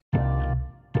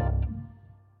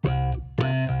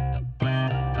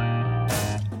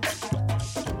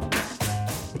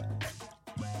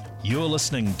You're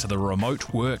listening to the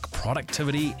Remote Work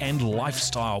Productivity and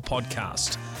Lifestyle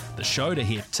Podcast, the show to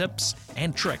hear tips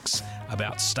and tricks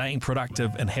about staying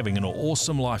productive and having an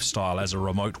awesome lifestyle as a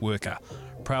remote worker.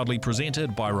 Proudly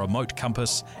presented by Remote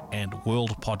Compass and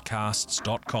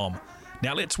worldpodcasts.com.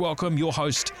 Now let's welcome your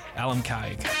host, Alan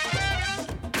Craig.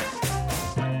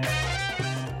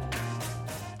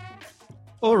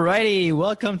 Alrighty,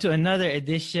 welcome to another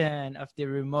edition of the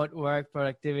Remote Work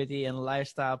Productivity and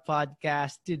Lifestyle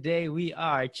Podcast. Today we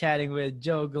are chatting with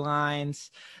Joe Glines,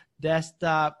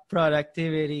 desktop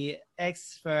productivity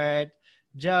expert.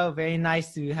 Joe, very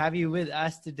nice to have you with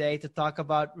us today to talk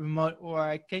about remote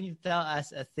work. Can you tell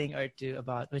us a thing or two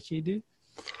about what you do?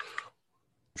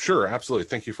 Sure, absolutely.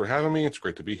 Thank you for having me. It's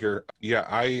great to be here. Yeah,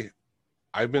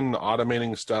 I've been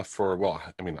automating stuff for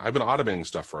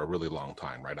a really long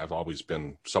time, right? I've always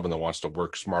been someone that wants to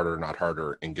work smarter, not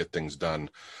harder, and get things done.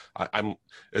 I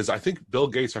think Bill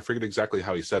Gates, I forget exactly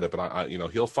how he said it, but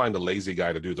he'll find a lazy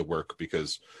guy to do the work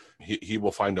because he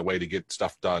will find a way to get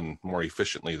stuff done more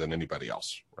efficiently than anybody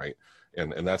else, right?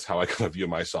 And that's how I kind of view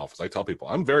myself. As I tell people,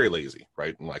 I'm very lazy,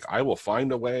 right? And I will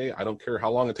find a way. I don't care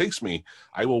how long it takes me.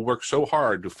 I will work so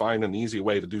hard to find an easy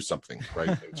way to do something,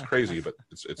 right? It's crazy, but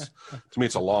it's to me,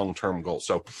 it's a long-term goal.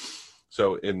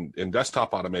 So in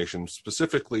desktop automation,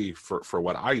 specifically for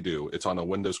what I do, it's on a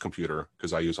Windows computer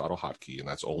because I use AutoHotkey, and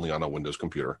that's only on a Windows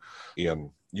computer. And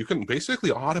you can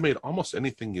basically automate almost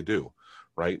anything you do,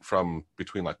 right? From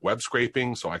between web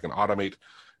scraping, so I can automate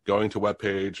going to a web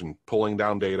page and pulling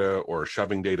down data or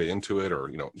shoving data into it,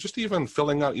 or just even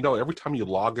filling out, every time you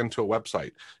log into a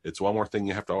website, it's one more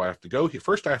thing I have to go here.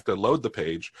 First I have to load the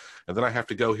page, and then I have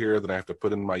to go here, then I have to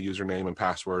put in my username and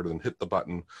password and hit the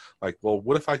button.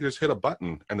 What if I could just hit a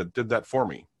button and it did that for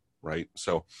me, right?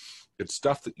 So it's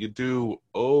stuff that you do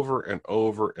over and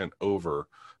over and over,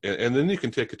 and then you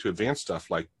can take it to advanced stuff.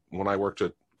 Like when I worked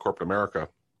at corporate America,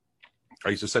 I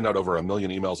used to send out over 1 million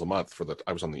emails a month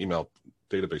I was on the email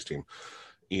database team.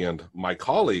 And my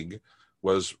colleague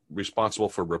was responsible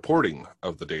for reporting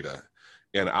of the data.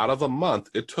 And out of a month,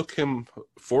 it took him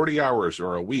 40 hours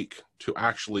or a week to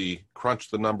actually crunch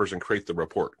the numbers and create the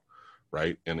report,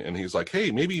 right? And he's like,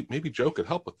 hey, maybe Joe could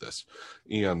help with this.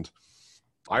 And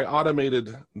I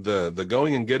automated the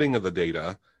going and getting of the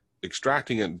data,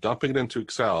 extracting it, dumping it into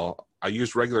Excel. I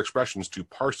used regular expressions to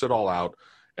parse it all out.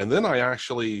 And then I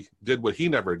actually did what he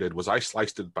never did, was I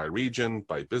sliced it by region,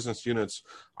 by business units.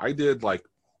 I did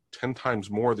 10 times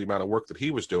more the amount of work that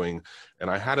he was doing. And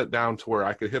I had it down to where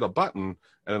I could hit a button,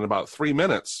 and in about 3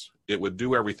 minutes, it would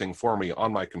do everything for me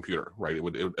on my computer, right? It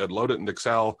would load it into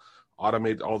Excel,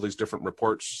 automate all these different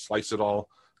reports, slice it all.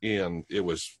 And it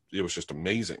was just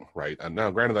amazing, right? And now,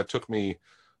 granted, that took me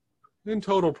in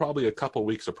total probably a couple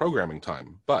weeks of programming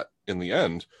time. But in the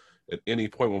end, at any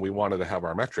point when we wanted to have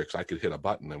our metrics, I could hit a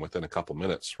button, and within a couple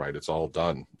minutes, right, it's all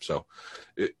done. So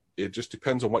it just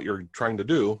depends on what you're trying to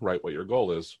do, right, what your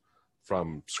goal is,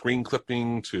 from screen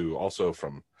clipping to also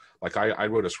from, I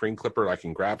wrote a screen clipper. I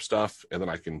can grab stuff, and then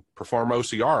I can perform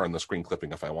OCR on the screen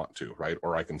clipping if I want to, right,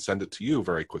 or I can send it to you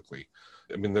very quickly.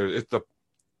 I mean,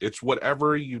 it's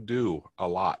whatever you do a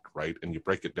lot, right, and you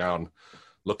break it down,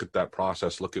 look at that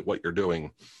process, look at what you're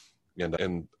doing,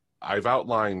 and I've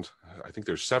outlined, I think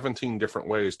there's 17 different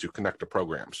ways to connect to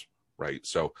programs, right?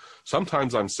 So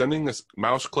sometimes I'm sending this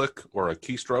mouse click or a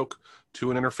keystroke to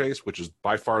an interface, which is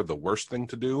by far the worst thing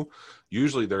to do.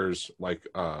 Usually there's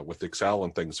with Excel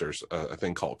and things, there's a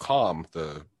thing called COM,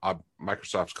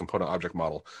 Microsoft's Component Object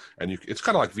Model. And it's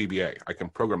kind of like VBA. I can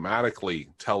programmatically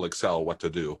tell Excel what to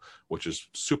do, which is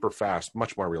super fast,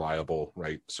 much more reliable,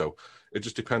 right? So it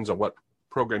just depends on what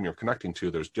program you're connecting to.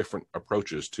 There's different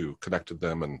approaches to connect to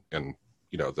them, and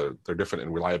they're different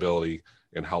in reliability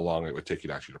and how long it would take you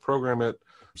to actually program it.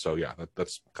 So yeah,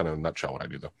 that's kind of in a nutshell what I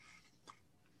do, though.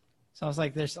 Sounds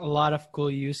like there's a lot of cool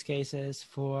use cases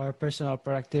for personal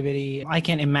productivity. I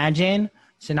can imagine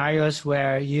scenarios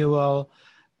where you will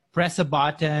press a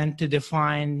button to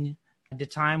define the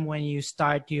time when you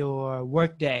start your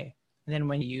workday, and then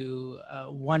when you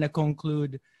want to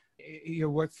conclude your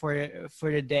work for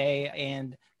the day,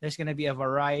 and there's going to be a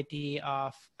variety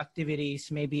of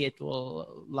activities. Maybe it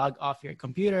will log off your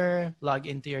computer, log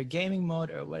into your gaming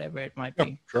mode, or whatever it might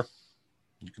be. Sure.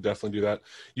 You can definitely do that.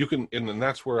 You can, and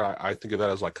that's where I think of that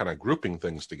as kind of grouping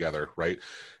things together, right?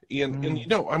 And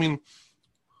I mean,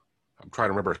 I'm trying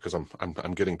to remember because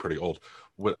I'm getting pretty old.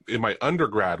 In my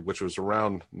undergrad, which was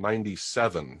around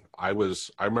 97, I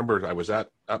remember I was at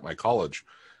my college,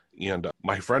 and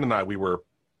my friend and I,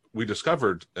 we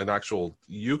discovered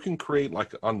you can create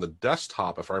on the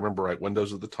desktop, if I remember right,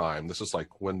 Windows at the time. This is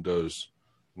Windows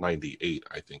 98,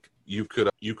 I think. You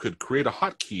could create a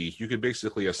hotkey. You could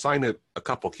basically assign it a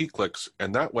couple key clicks,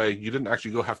 and that way you didn't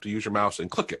actually have to use your mouse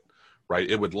and click it, right?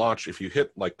 It would launch. If you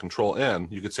hit like Control N,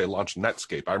 you could say launch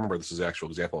Netscape. I remember this is the actual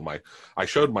example of I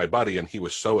showed my buddy, and he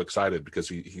was so excited because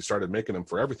he started making them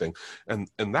for everything, and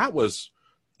that was,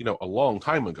 a long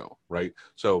time ago, right?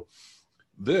 So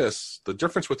the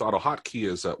difference with AutoHotkey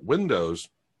is that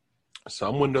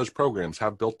some Windows programs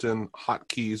have built-in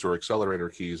hotkeys or accelerator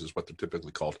keys is what they're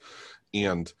typically called.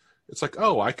 And it's like,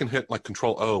 oh, I can hit like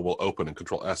Control O will open and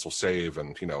Control S will save,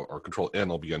 and, or Control N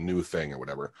will be a new thing or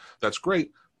whatever. That's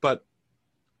great, but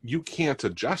you can't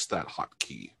adjust that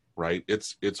hotkey, right?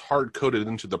 It's hard-coded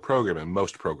into the program in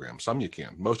most programs. Some you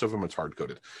can. Most of them it's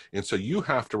hard-coded. And so you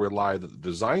have to rely that the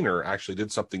designer actually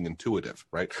did something intuitive,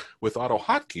 right? With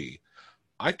AutoHotkey,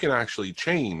 I can actually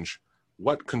change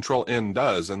what Control N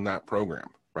does in that program,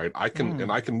 right? I can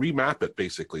and I can remap it.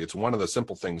 Basically, it's one of the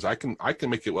simple things. I can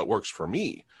make it what works for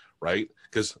me, right?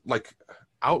 Because like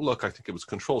Outlook, I think it was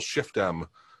Control Shift M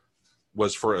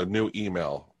was for a new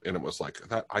email, and it was like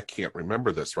that. I can't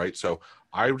remember this, right? So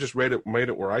I just made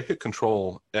it where I hit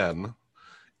Control N,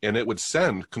 and it would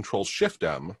send Control Shift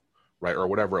M, right, or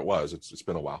whatever it was. It's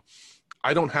been a while.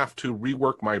 I don't have to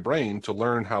rework my brain to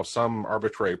learn how some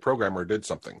arbitrary programmer did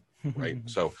something, right?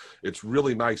 So it's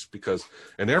really nice because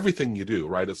in everything you do,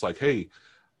 right, it's like, hey,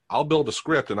 I'll build a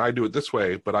script and I do it this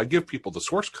way, but I give people the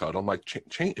source code. I'm like,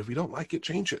 change if you don't like it,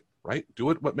 change it, right?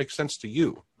 Do it what makes sense to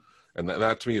you. And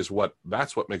that to me is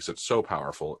that's what makes it so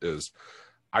powerful is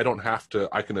I don't have to,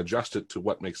 I can adjust it to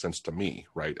what makes sense to me,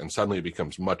 right? And suddenly it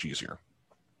becomes much easier.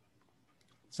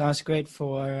 Sounds great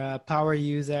for power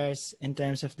users in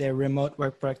terms of their remote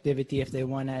work productivity if they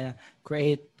want to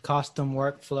create custom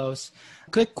workflows.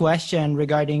 Quick question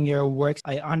regarding your work.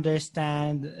 I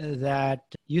understand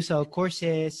that you sell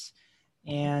courses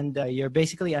and you're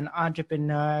basically an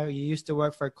entrepreneur. You used to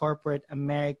work for corporate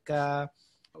America.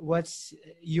 What's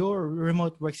your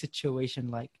remote work situation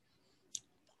like?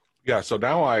 Yeah, so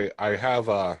now I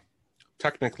have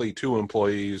technically 2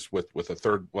 employees with a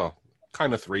third, well,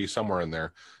 kind of 3, somewhere in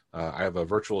there. I have a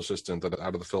virtual assistant that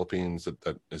out of the Philippines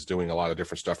that is doing a lot of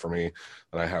different stuff for me.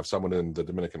 And I have someone in the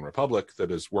Dominican Republic that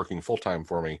is working full-time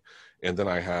for me. And then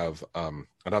I have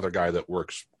another guy that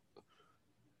works.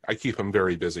 I keep him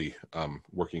very busy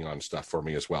working on stuff for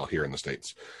me as well here in the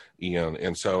States.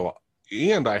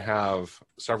 And I have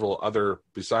several other,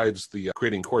 besides the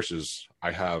creating courses,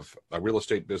 I have a real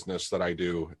estate business that I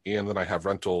do, and then I have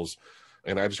rentals.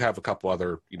 And I just have a couple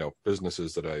other,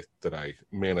 businesses that I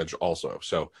manage also.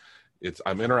 So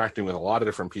I'm interacting with a lot of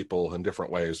different people in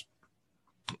different ways.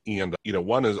 And,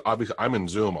 one is obviously I'm in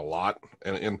Zoom a lot,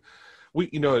 and we,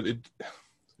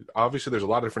 obviously there's a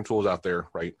lot of different tools out there,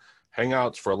 right?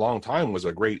 Hangouts for a long time was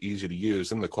a great, easy to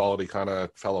use, and the quality kind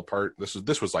of fell apart.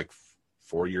 This was like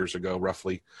 4 years ago,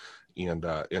 roughly.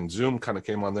 And Zoom kind of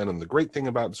came on then. And the great thing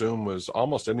about Zoom was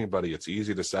almost anybody, it's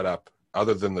easy to set up.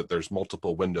 Other than that, there's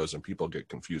multiple windows and people get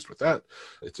confused with that.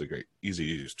 It's a great, easy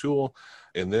to use tool.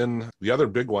 And then the other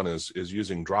big one is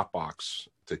using Dropbox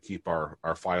to keep our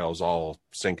files all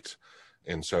synced.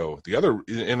 And so the other,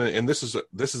 and this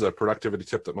is a productivity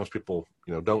tip that most people,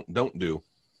 don't do.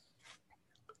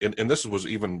 And this was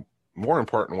even more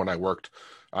important when I worked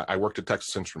at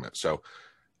Texas Instruments. So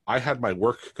I had my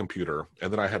work computer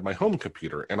and then I had my home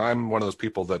computer. And I'm one of those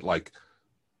people that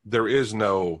there is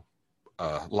no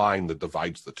line that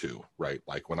divides the two, right?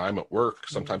 Like when I'm at work,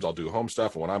 sometimes I'll do home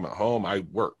stuff, and when I'm at home, I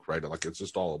work, right? Like it's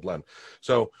just all a blend.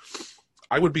 So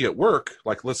I would be at work,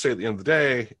 like let's say at the end of the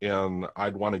day, and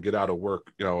I'd want to get out of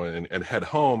work, and head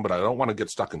home, but I don't want to get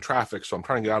stuck in traffic, so I'm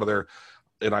trying to get out of there,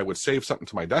 and I would save something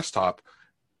to my desktop,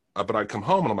 but I'd come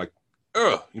home and I'm like,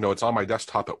 it's on my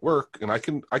desktop at work, and I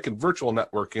can virtual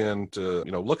network in to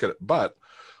look at it. But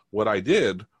what I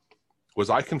did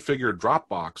was I configured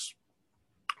Dropbox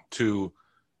to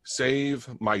save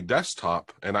my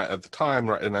desktop, and at the time,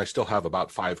 and I still have about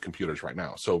 5 computers right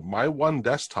now. So my one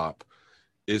desktop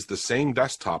is the same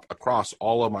desktop across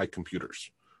all of my computers,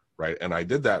 right? And I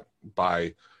did that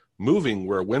by moving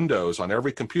where Windows on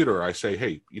every computer, I say,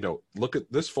 hey, look at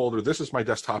this folder. This is my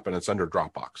desktop, and it's under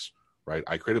Dropbox, right?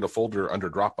 I created a folder under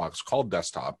Dropbox called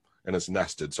Desktop, and it's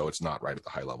nested, so it's not right at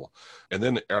the high level. And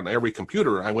then on every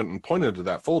computer, I went and pointed to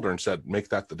that folder and said, make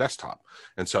that the desktop.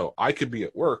 And so I could be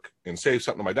at work and save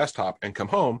something on my desktop and come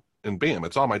home and bam,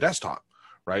 it's on my desktop,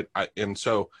 right? And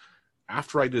so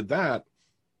after I did that,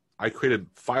 I created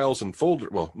files and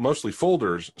mostly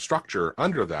folders structure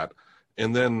under that.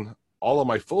 And then all of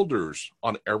my folders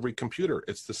on every computer,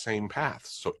 it's the same path.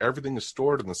 So everything is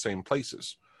stored in the same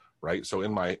places, right? So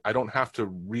I don't have to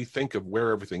rethink of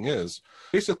where everything is.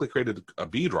 Basically created a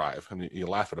B drive, and you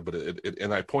laugh at it, but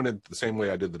and I pointed the same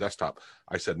way I did the desktop.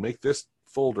 I said, make this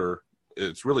folder,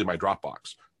 it's really my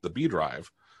Dropbox, the B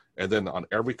drive. And then on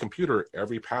every computer,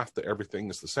 every path to everything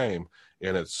is the same.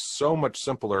 And it's so much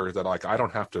simpler that like I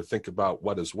don't have to think about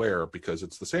what is where, because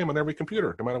it's the same on every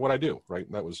computer, no matter what I do, right?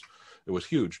 And it was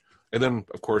huge. And then,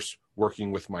 of course,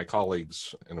 working with my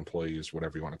colleagues and employees,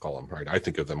 whatever you want to call them, right? I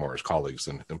think of them more as colleagues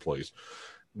than employees.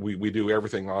 We do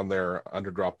everything on there under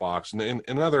Dropbox. And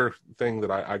another thing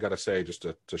that I got to say, just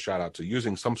to shout out to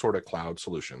using some sort of cloud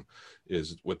solution,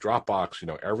 is with Dropbox,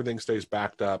 everything stays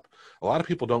backed up. A lot of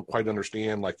people don't quite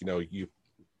understand, like,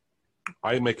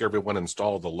 I make everyone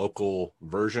install the local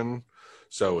version.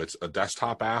 So it's a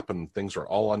desktop app and things are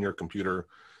all on your computer.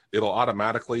 It'll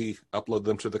automatically upload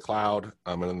them to the cloud.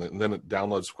 And then it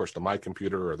downloads, of course, to my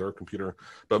computer or their computer.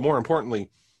 But more importantly,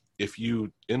 if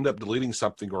you end up deleting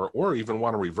something or even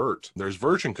want to revert, there's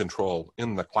version control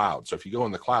in the cloud. So if you go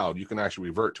in the cloud, you can actually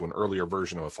revert to an earlier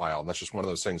version of a file. And that's just one of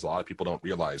those things a lot of people don't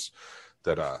realize,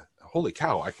 that holy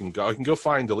cow, I can go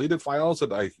find deleted files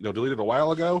that I deleted a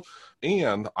while ago,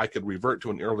 and I could revert to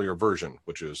an earlier version,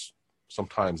 which is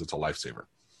sometimes it's a lifesaver.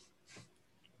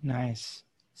 Nice.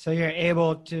 So you're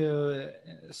able to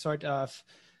sort of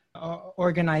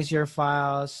organize your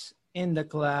files in the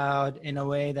cloud in a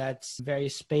way that's very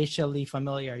spatially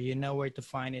familiar. You know where to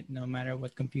find it no matter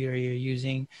what computer you're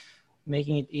using,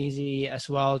 making it easy as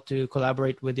well to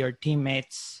collaborate with your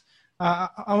teammates.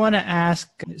 I want to ask,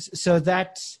 so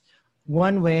that's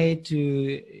one way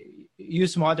to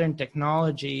use modern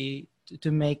technology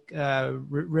to make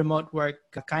remote work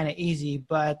kind of easy,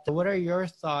 but what are your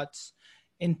thoughts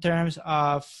in terms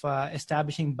of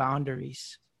establishing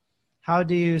boundaries? How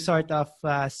do you sort of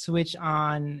switch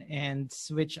on and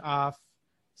switch off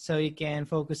so you can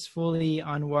focus fully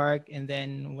on work, and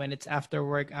then when it's after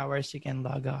work hours, you can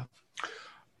log off?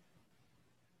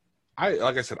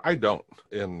 Like I said, I don't,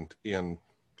 and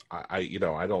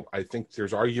I don't. I think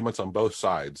there's arguments on both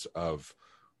sides of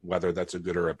whether that's a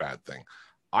good or a bad thing.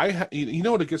 What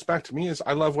it gets back to me is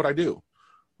I love what I do,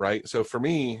 right? So for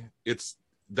me,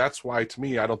 that's why to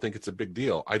me I don't think it's a big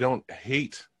deal. I don't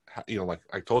hate, like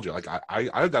I told you, like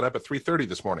I got up at 3:30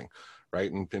 this morning,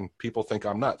 right? And people think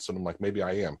I'm nuts, and I'm like, maybe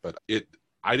I am, but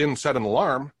I didn't set an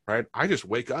alarm, right? I just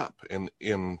wake up and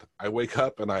I wake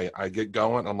up and I get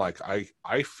going. I'm like,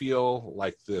 I feel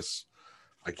like this,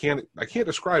 I can't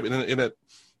describe it. And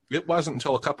it wasn't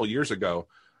until a couple years ago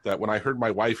that when I heard my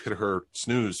wife hit her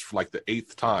snooze for like the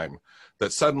 8th time,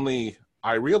 that suddenly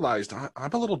I realized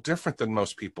I'm a little different than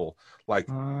most people. Like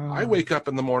I wake up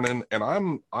in the morning and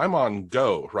I'm on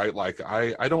go, right? Like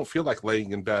I don't feel like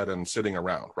laying in bed and sitting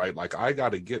around, right? Like I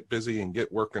got to get busy and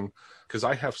get working because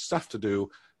I have stuff to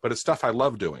do, but it's stuff I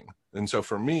love doing. And so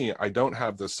for me, I don't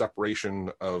have the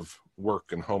separation of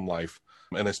work and home life.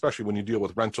 And especially when you deal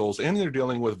with rentals and you're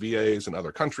dealing with VAs in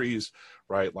other countries,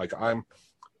 right? Like I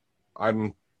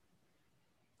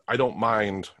don't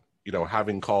mind,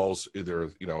 having calls either,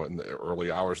 in the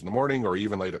early hours in the morning or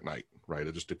even late at night, right?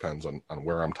 It just depends on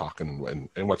where I'm talking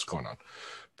and what's going on.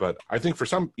 But I think for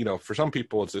some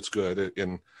people it's good.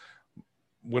 And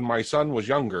when my son was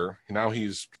younger, now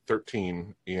he's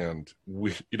 13, and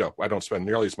I don't spend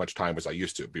nearly as much time as I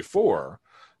used to. Before,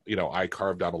 I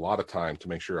carved out a lot of time to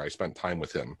make sure I spent time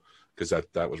with him, because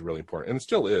that was really important. And it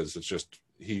still is. It's just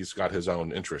he's got his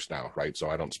own interest now, right? So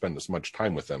I don't spend as much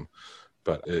time with him.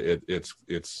 But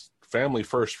it's family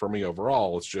first for me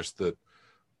overall. It's just that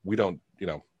we don't,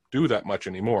 do that much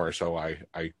anymore. So I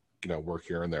work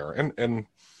here and there. And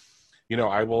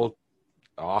I will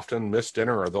often miss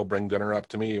dinner, or they'll bring dinner up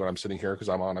to me when I'm sitting here because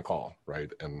I'm on a call,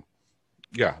 right? And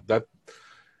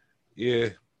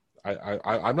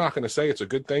I'm not going to say it's a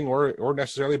good thing or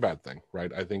necessarily a bad thing,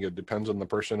 right? I think it depends on the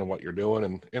person and what you're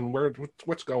doing and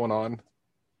what's going on.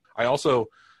 I also,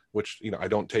 I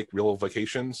don't take real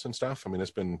vacations and stuff. I mean, it's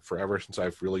been forever since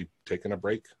I've really taken a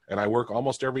break, and I work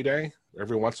almost every day.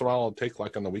 Every once in a while I'll take,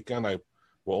 like on the weekend, I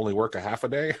will only work a half a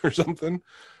day or something,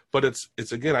 but it's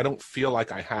again, I don't feel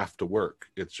like I have to work.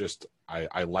 It's just,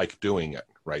 I like doing it.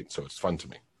 Right. So it's fun to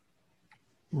me.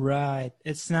 Right.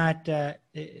 It's not,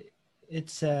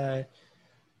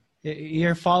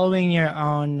 you're following your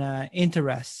own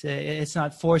interests. It's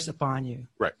not forced upon you.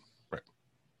 Right.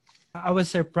 I was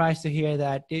surprised to hear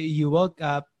that you woke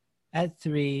up at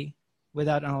 3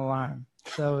 without an alarm.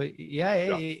 So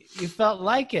you felt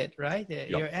like it, right?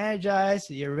 You're energized,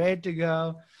 you're ready to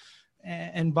go.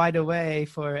 And by the way,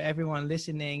 for everyone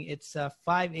listening, it's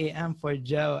 5 a.m. for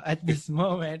Joe at this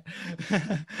moment.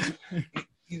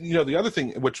 The other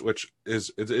thing, which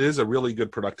is a really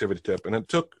good productivity tip, and it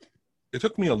took it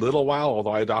took me a little while,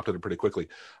 although I adopted it pretty quickly.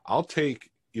 I'll take,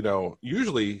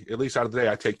 usually at least out of the day,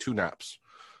 I take 2 naps,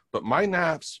 but my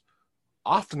naps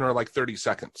often are like 30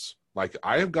 seconds. Like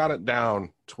I have got it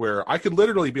down to where I could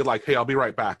literally be like, hey, I'll be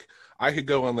right back. I could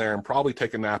go in there and probably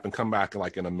take a nap and come back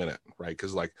in a minute, right?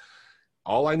 Because like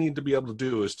all I need to be able to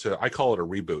do is I call it a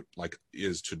reboot, like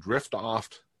is to drift off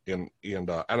and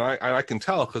I can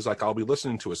tell because like I'll be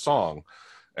listening to a song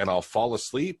and I'll fall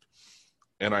asleep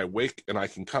and I wake and I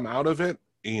can come out of it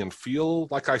and feel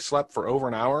like I slept for over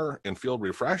an hour and feel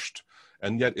refreshed.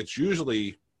 And yet it's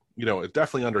usually, it's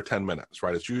definitely under 10 minutes,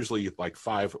 right? It's usually like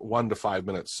 1 to 5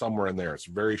 minutes, somewhere in there. It's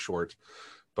very short,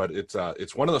 but it's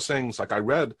one of those things. Like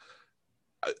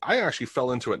I actually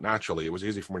fell into it naturally. It was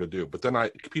easy for me to do, but then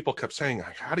people kept saying,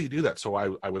 how do you do that? So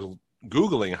I was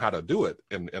Googling how to do it.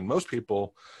 And most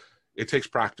people, it takes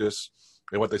practice.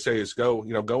 And what they say is go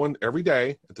in every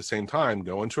day at the same time,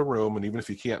 go into a room. And even if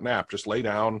you can't nap, just lay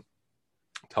down,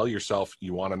 tell yourself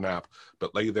you want to nap,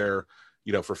 but lay there,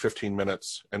 for 15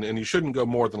 minutes. And you shouldn't go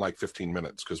more than like 15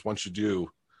 minutes. Because once you do,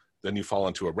 then you fall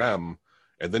into a REM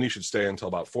and then you should stay until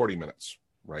about 40 minutes.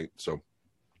 Right. So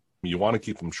you want to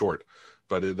keep them short,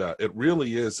 but it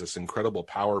really is this incredible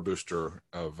power booster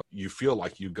of you feel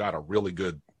like you got a really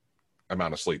good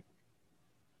amount of sleep.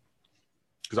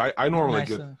 Because I normally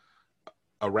get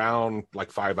around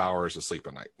like 5 hours of sleep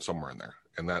a night, somewhere in there.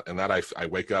 And that I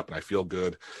wake up and I feel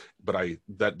good, but I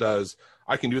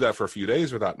can do that for a few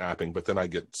days without napping, but then I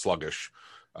get sluggish.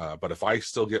 But if I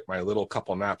still get my little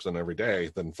couple naps in every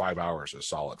day, then 5 hours is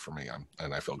solid for me.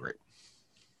 And I feel great.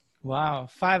 Wow.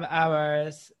 5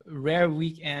 hours, rare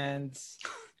weekends,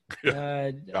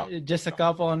 just a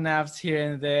couple of naps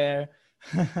here and there.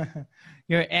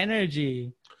 Your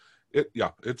energy.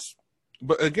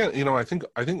 But again, I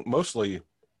think mostly,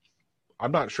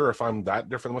 I'm not sure if I'm that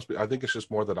different than most people. I think it's just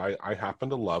more that I happen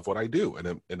to love what I do.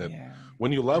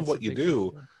 When you love what you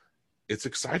do, it's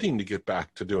exciting to get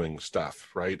back to doing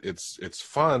stuff, right? It's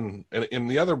fun. And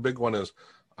the other big one is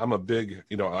I'm a big,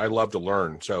 I love to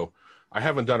learn. So I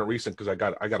haven't done it recent because I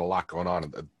got a lot going on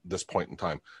at this point in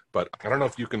time. But I don't know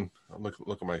if you can look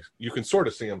at you can sort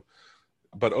of see them.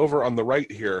 But over on the right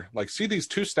here, like see these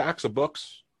 2 stacks of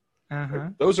books? Right?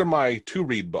 Those are my to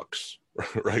read books,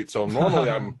 right? So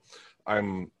normally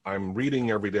I'm reading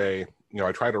every day.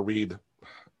 I try to read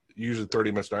usually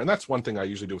 30 minutes, and that's one thing I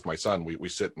usually do with my son. We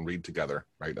sit and read together,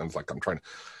 right? And it's like I'm trying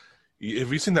to.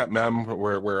 Have you seen that meme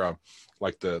where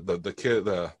like the kid,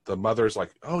 the mother's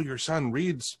like, oh, your son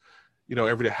reads,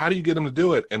 every day. How do you get him to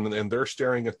do it? And they're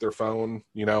staring at their phone,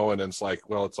 and it's like,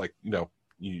 well, it's like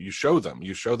you show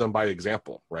them by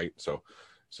example, right? So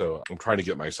I'm trying to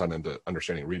get my son into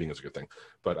understanding reading is a good thing,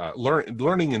 but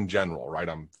learning in general, right?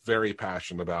 I'm very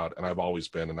passionate about, and I've always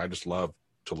been, and I just love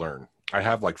to learn. I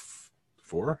have like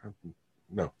 3.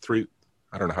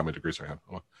 I don't know how many degrees I have.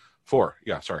 4.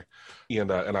 Yeah, sorry.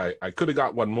 And I could have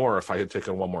got one more if I had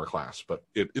taken one more class, but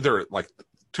they're like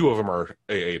 2 of them are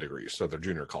AA degrees, so they're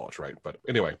junior college, right? But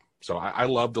anyway, so I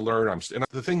love to learn. And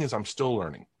the thing is, I'm still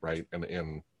learning, right?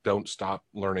 And don't stop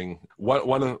learning.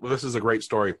 This is a great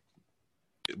story,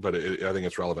 but I think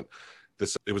it's relevant.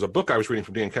 It was a book I was reading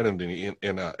from Dan Kennedy,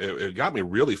 and it got me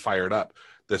really fired up.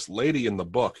 This lady in the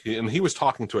book, and he was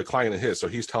talking to a client of his, so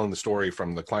he's telling the story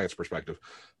from the client's perspective.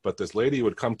 But this lady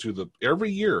would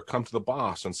every year come to the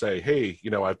boss and say, hey,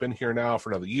 I've been here now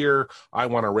for another year. I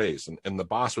want a raise. And the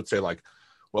boss would say like,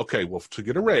 well, okay, well, to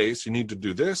get a raise, you need to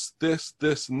do this, this,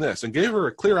 this, and this, and gave her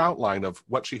a clear outline of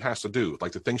what she has to do,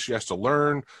 like the things she has to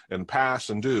learn and pass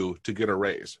and do to get a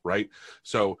raise, right?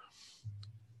 So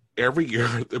every year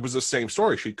it was the same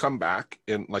story. She'd come back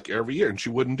and like every year and she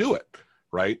wouldn't do it.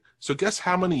 Right. So guess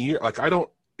how many years, like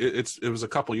it was a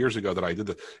couple years ago that I did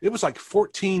this. It was like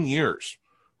 14 years,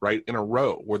 right, in a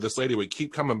row where this lady would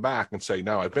keep coming back and say,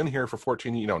 no, I've been here for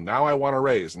 14, now I want a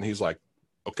raise. And he's like,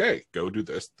 okay, go do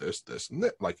this, this, this, and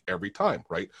that, like every time.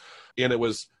 Right. And it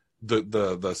was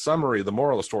the summary, the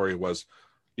moral of the story was,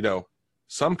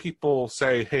 some people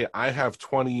say, hey, I have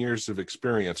 20 years of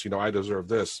experience, I deserve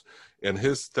this. And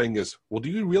his thing is, well, do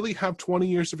you really have 20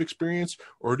 years of experience,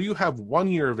 or do you have 1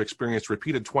 year of experience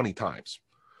repeated 20 times,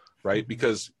 right?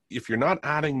 Because if you're not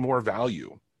adding more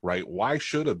value, right, why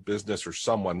should a business or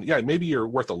someone, maybe you're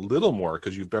worth a little more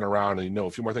because you've been around and you know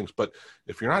a few more things, but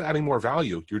if you're not adding more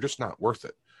value, you're just not worth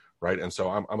it, right? And so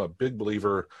I'm a big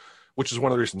believer, which is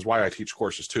one of the reasons why I teach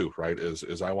courses too, right,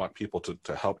 is I want people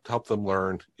to help them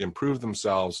learn, improve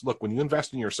themselves. Look, when you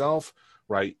invest in yourself,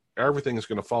 right, everything is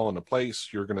going to fall into place.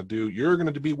 You're going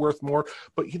to be worth more.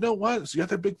 But you know what? It's the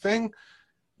other big thing.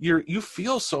 You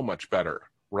feel so much better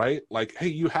right? Like, hey,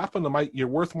 you happen to you're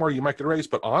worth more, you might get a raise.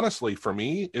 But honestly, for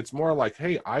me, it's more like,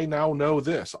 hey, I now know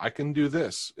this, I can do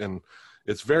this. And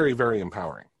it's very, very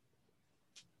empowering.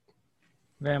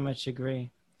 Very much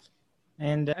agree.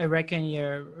 And I reckon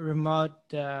your remote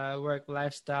work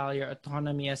lifestyle, your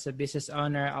autonomy as a business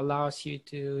owner allows you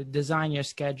to design your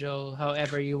schedule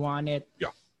however you want it. Yeah.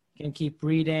 You can keep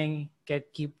reading,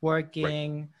 keep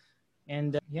working. Right.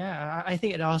 And I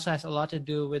think it also has a lot to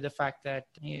do with the fact that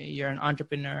you're an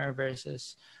entrepreneur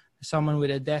versus someone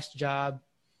with a desk job.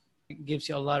 It gives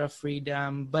you a lot of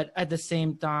freedom. But at the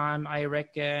same time, I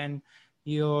reckon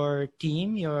your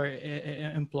team, your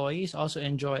employees also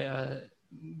enjoy a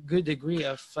good degree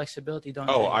of flexibility, don't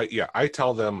they? I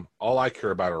tell them all I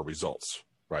care about are results,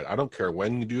 right? I don't care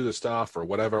when you do the stuff or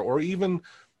whatever, or even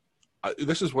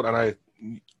this is what, and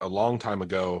a long time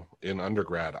ago in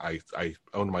undergrad, I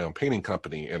owned my own painting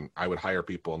company, and I would hire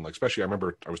people. And especially I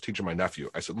remember I was teaching my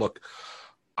nephew. I said, look,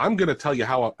 I'm going to tell you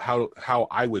how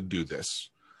I would do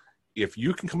this. If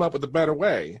you can come up with a better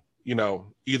way,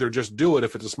 either just do it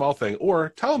if it's a small thing, or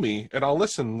tell me and I'll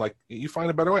listen. Like, you find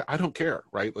a better way, I don't care,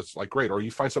 right? It's like, great. Or you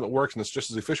find something that works and it's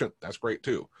just as efficient, that's great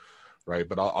too, right?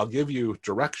 But I'll give you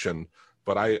direction.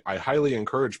 But I highly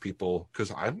encourage people,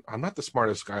 because I'm not the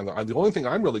smartest guy the only thing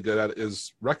I'm really good at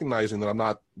is recognizing that I'm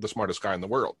not the smartest guy in the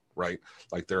world, right?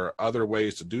 Like, there are other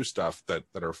ways to do stuff that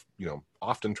are,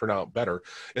 often turn out better.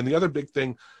 And the other big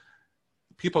thing,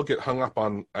 people get hung up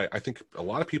on, I think a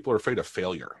lot of people are afraid of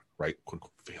failure, right? Quote,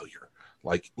 unquote, failure.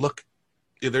 Like, look,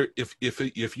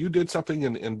 if you did something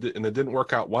and it didn't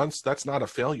work out once, that's not a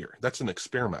failure. That's an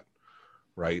experiment,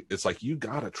 right? It's like, you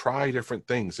got to try different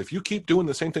things. If you keep doing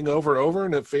the same thing over and over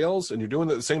and it fails and you're doing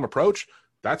the same approach,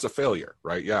 that's a failure,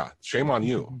 right? Yeah. Shame on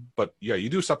you. Mm-hmm. But yeah, you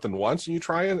do something once and you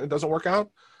try it and it doesn't work out.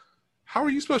 How are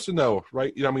you supposed to know,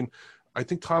 right? I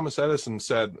think Thomas Edison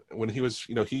said when he was,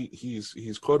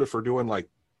 he's quoted for doing like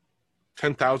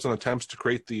 10,000 attempts to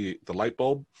create the light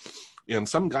bulb. And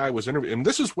some guy was interviewed, and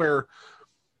this is where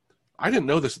I didn't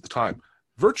know this at the time.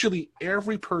 Virtually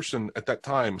every person at that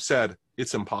time said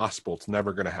it's impossible. It's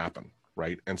never going to happen,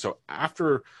 right? And so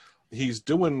after he's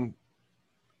doing,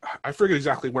 I forget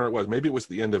exactly where it was. Maybe it was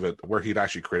the end of it where he'd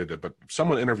actually created it, but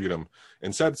someone interviewed him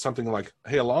and said something like,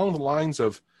 hey, along the lines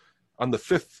of, on the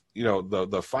fifth, the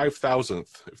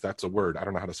 5,000th, if that's a word, I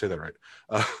don't know how to say that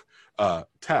right,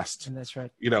 test. And that's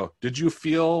right. Did you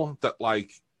feel that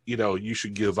you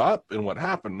should give up, and what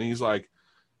happened? And he's like,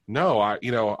 no,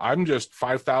 I'm just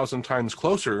 5,000 times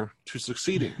closer to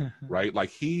succeeding, right? Like,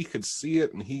 he could see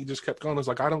it and he just kept going. It's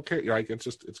like, I don't care. Like,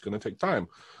 it's going to take time.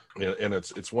 And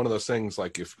it's one of those things,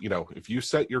 like, if you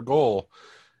set your goal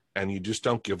and you just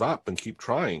don't give up and keep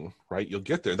trying, right, you'll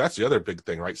get there. That's the other big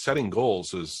thing, right? Setting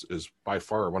goals is by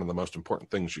far one of the most important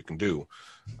things you can do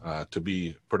to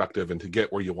be productive and to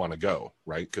get where you want to go,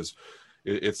 right? Because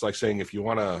it's like saying, if you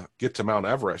want to get to Mount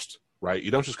Everest, right,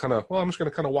 you don't just I'm just going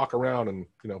to kind of walk around and,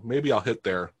 maybe I'll hit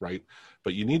there, right?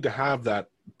 But you need to have that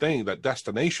thing, that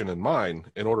destination in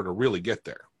mind in order to really get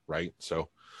there, right? So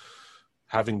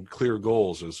having clear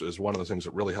goals is one of the things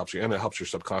that really helps you, and it helps your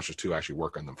subconscious to actually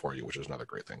work on them for you, which is another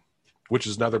great thing. Which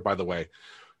is another, by the way,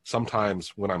 sometimes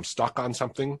when I'm stuck on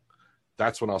something,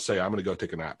 that's when I'll say, I'm going to go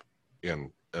take a nap.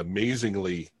 And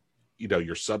amazingly,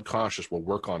 your subconscious will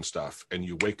work on stuff and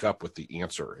you wake up with the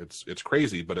answer. It's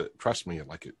crazy, but trust me,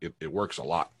 it works a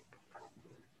lot.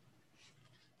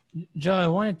 Joe, I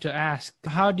wanted to ask,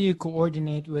 how do you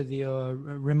coordinate with your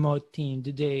remote team?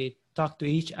 Do they talk to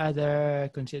each other,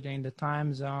 considering the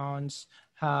time zones?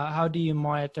 How do you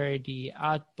monitor the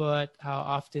output? How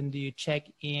often do you check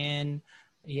in?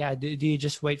 Yeah, do you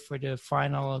just wait for the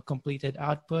final completed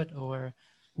output, or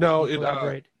no?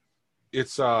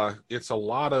 It's a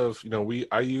lot of,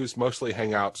 I use mostly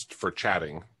Hangouts for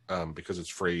chatting because it's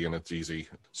free and it's easy.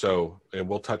 So, and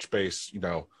we'll touch base,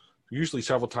 usually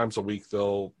several times a week.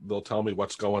 They'll tell me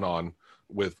what's going on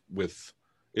with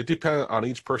it. Depends on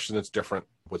each person. It's different.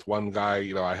 With one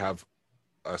guy, I have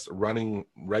a running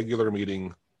regular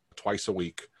meeting twice a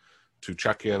week to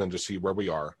check in and just see where we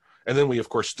are. And then we, of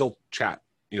course, still chat,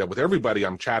 with everybody.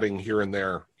 I'm chatting here and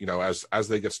there, as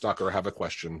they get stuck or have a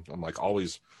question. I'm like,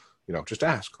 always, just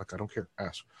ask. Like, I don't care,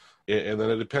 ask. And then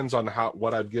it depends on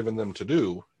what I've given them to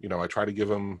do. I try to give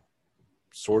them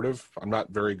sort of, I'm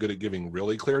not very good at giving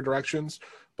really clear directions,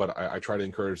 but I try to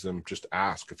encourage them, just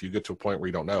ask. If you get to a point where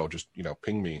you don't know, just,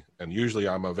 ping me. And usually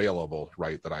I'm available,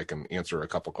 right, that I can answer a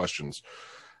couple questions.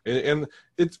 And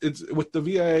it's with the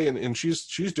VA, and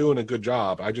she's doing a good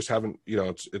job. I just haven't,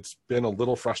 it's been a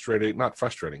little frustrating, not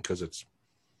frustrating, because it's,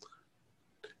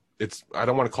 I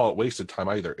don't want to call it wasted time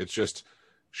either. It's just,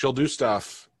 she'll do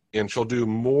stuff and she'll do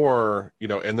more,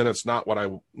 and then it's not what I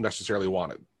necessarily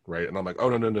wanted. Right. And I'm like,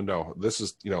 oh, no. This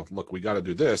is, look, we got to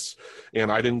do this.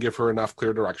 And I didn't give her enough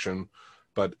clear direction,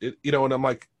 but and I'm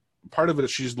like, part of it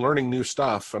is she's learning new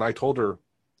stuff. And I told her,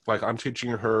 like, I'm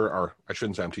teaching her, or I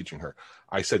shouldn't say I'm teaching her.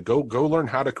 I said, go learn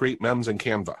how to create memes in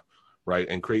Canva, right?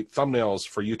 And create thumbnails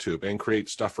for YouTube and create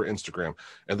stuff for Instagram.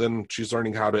 And then she's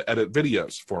learning how to edit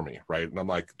videos for me. Right. And I'm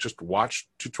like, just watch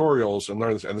tutorials and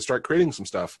learn this, and then start creating some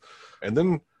stuff. And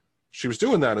then she was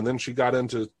doing that. And then she got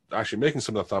into actually making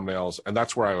some of the thumbnails. And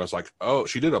that's where I was like, oh,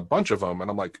 she did a bunch of them. And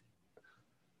I'm like,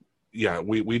 yeah,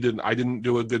 I didn't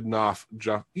do a good enough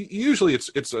job. Usually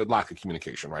it's a lack of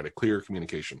communication, right? A clear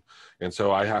communication. And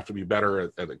so I have to be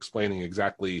better at explaining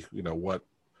exactly, what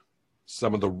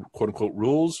some of the quote unquote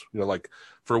rules, like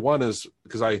for one is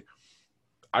because I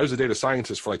was a data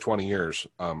scientist for like 20 years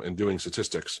in doing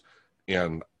statistics,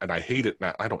 and I hate it.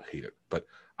 Now, I don't hate it, but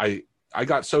I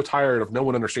got so tired of no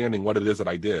one understanding what it is that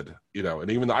I did,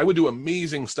 and even though I would do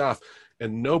amazing stuff,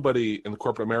 and nobody in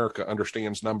corporate America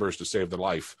understands numbers to save their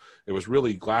life. It was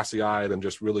really glassy eyed and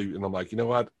just really, and I'm like, you know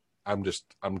what? I'm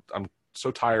so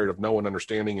tired of no one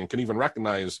understanding and can even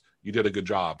recognize you did a good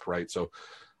job. Right. So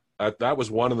that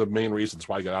was one of the main reasons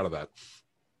why I got out of that,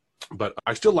 but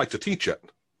I still like to teach it.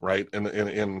 Right. And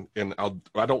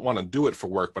I don't want to do it for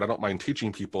work, but I don't mind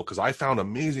teaching people because I found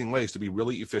amazing ways to be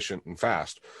really efficient and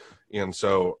fast. And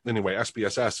so anyway,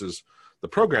 SPSS is the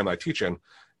program that I teach in,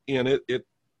 and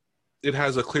it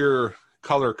has a clear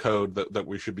color code that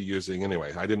we should be using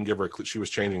anyway. I didn't give her, she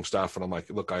was changing stuff, and I'm like,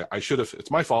 look, I should have,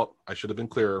 it's my fault. I should have been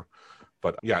clearer.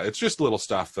 But yeah, it's just little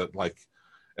stuff that like,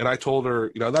 and I told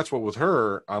her, that's what with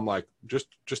her, I'm like, just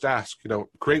ask,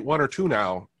 create one or two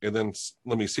now, and then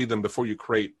let me see them before you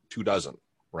create 24,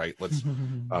 right? Let's,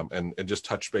 and just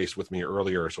touch base with me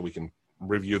earlier so we can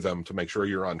review them to make sure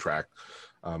you're on track.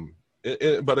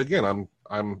 But again,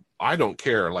 I don't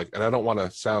care, like, and I don't want to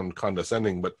sound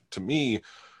condescending, but to me,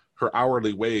 her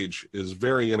hourly wage is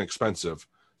very inexpensive.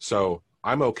 So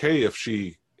I'm okay if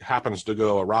she happens to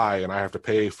go awry and I have to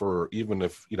pay for, even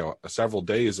if, several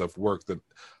days of work, that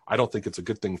I don't think it's a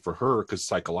good thing for her, because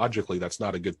psychologically that's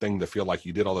not a good thing to feel like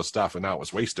you did all this stuff and now it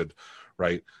was wasted.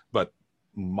 Right. But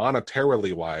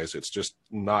monetarily wise, it's just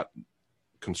not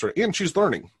concerned. And she's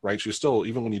learning, right? She's still,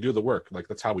 even when you do the work, like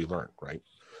that's how we learn. Right.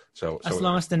 So as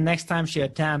long as the next time she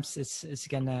attempts, it's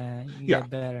gonna get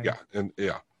better. Yeah. And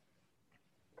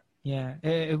yeah,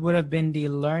 it would have been the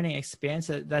learning experience.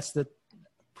 That's the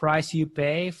price you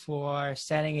pay for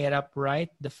setting it up right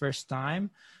the first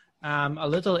time. A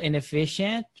little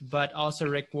inefficient, but also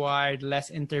required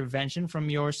less intervention from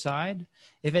your side.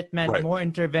 If it meant more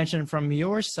intervention from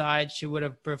your side, she would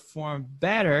have performed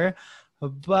better.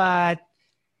 But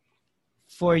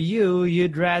for you,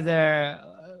 you'd rather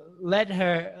let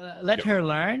her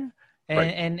learn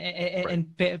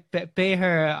and pay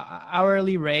her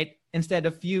hourly rate instead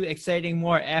of you exerting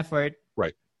more effort.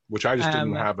 Right. Which I just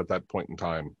didn't have at that point in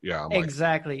time. Yeah.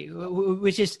 Exactly.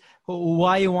 Which is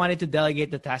why you wanted to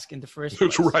delegate the task in the first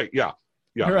place. Right. Yeah.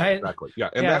 Yeah. Right. Exactly. Yeah.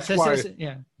 And that's why,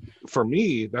 for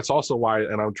me, that's also why,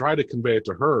 and I'm trying to convey it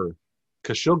to her,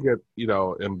 because she'll get,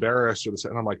 embarrassed or this,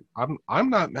 and I'm like, I'm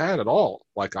not mad at all.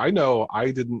 Like, I know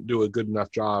I didn't do a good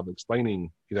enough job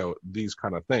explaining, these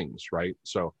kind of things. Right.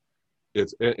 So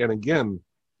it's, and again,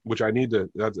 which I need to,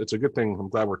 it's a good thing. I'm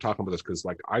glad we're talking about this, because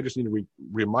like, I just need to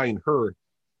remind her,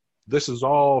 this is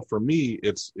all for me.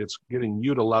 It's getting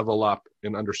you to level up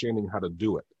in understanding how to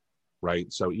do it.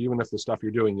 Right. So even if the stuff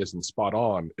you're doing isn't spot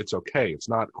on, it's okay. It's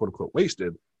not quote unquote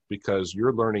wasted, because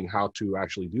you're learning how to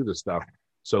actually do this stuff.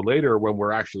 So later when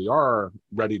we're actually are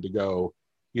ready to go,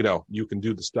 you can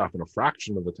do the stuff in a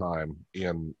fraction of the time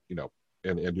and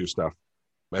do stuff.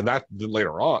 And that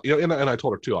later on, and I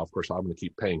told her too, of course, I'm going to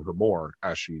keep paying her more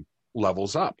as she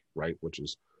levels up. Right. Which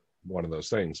is one of those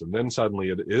things. And then suddenly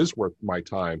it is worth my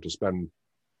time to spend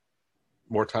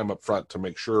more time up front to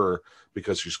make sure,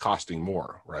 because she's costing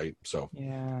more. Right. So,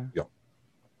 yeah.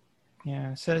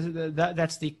 So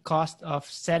that's the cost of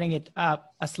setting it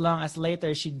up, as long as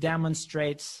later she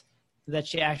demonstrates that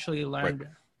she actually learned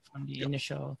from the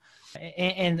initial.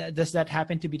 And does that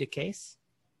happen to be the case?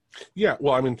 Yeah.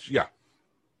 Well, I mean, yeah.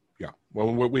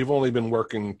 Well, we've only been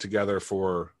working together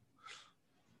for,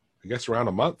 I guess, around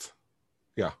a month.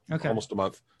 Yeah. Okay. Almost a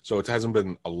month. So it hasn't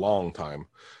been a long time.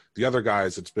 The other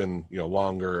guys, it's been,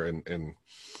 longer, and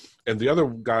the other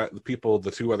guy,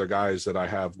 the two other guys that I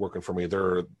have working for me,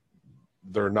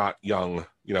 they're not young,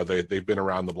 they've been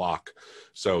around the block,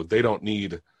 so they don't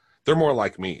need, they're more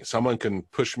like me. Someone can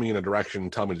push me in a direction,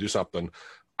 tell me to do something.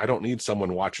 I don't need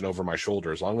someone watching over my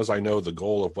shoulder. As long as I know the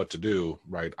goal of what to do,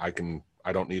 right,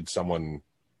 I don't need someone,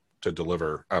 to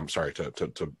deliver. I'm sorry,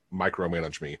 to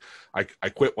micromanage me. I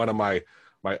quit one of my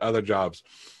other jobs.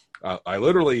 I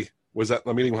literally was at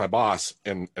the meeting with my boss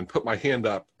and put my hand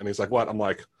up, and he's like, "What?" I'm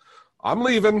like, "I'm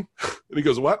leaving." And he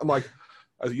goes, "What?" I'm like,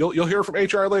 "You'll hear from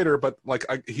HR later." But like,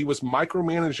 he was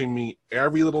micromanaging me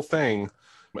every little thing.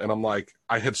 And I'm like,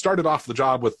 I had started off the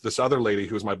job with this other lady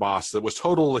who was my boss that was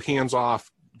total hands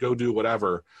off, go do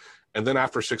whatever. And then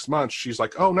after 6 months, she's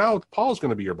like, "Oh, now Paul's going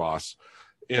to be your boss."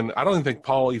 And I don't even think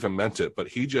Paul even meant it, but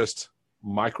he just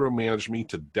micromanaged me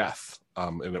to death.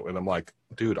 And I'm like,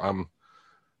 dude,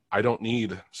 I don't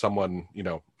need someone,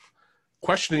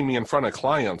 questioning me in front of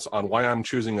clients on why I'm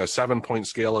choosing a 7-point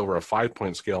scale over a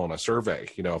 5-point scale on a survey.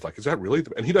 Like, is that really?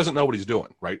 And he doesn't know what he's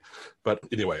doing, right? But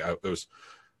anyway,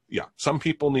 some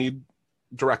people need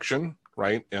direction,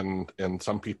 right? And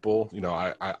some people,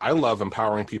 I love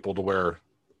empowering people to where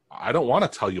I don't want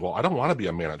to tell you all, I don't want to be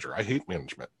a manager. I hate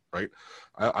management, right?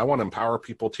 I want to empower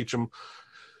people, teach them,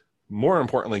 more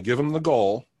importantly, give them the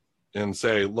goal and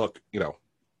say, look,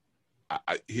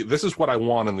 this is what I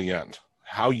want in the end.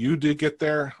 How you did get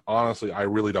there, honestly, I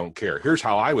really don't care. Here's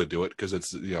how I would do it, because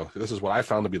it's, this is what I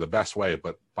found to be the best way.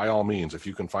 But by all means, if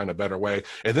you can find a better way.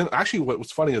 And then actually what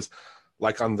was funny is,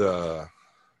 like on the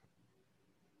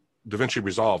DaVinci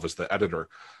Resolve as the editor,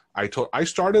 I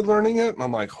started learning it, and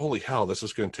I'm like, holy hell, this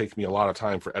is going to take me a lot of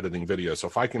time for editing videos. So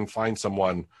if I can find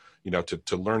someone,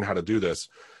 to learn how to do this.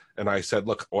 And I said,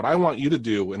 look, what I want you to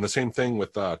do, and the same thing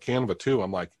with Canva too,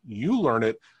 I'm like, you learn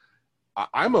it.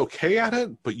 I'm okay at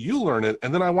it, but you learn it,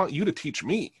 and then I want you to teach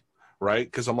me, right?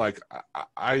 Because I'm like,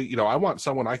 I want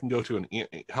someone I can go to and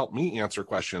help me answer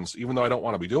questions, even though I don't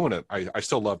want to be doing it. I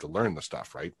still love to learn the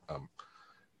stuff, right?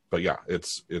 But yeah,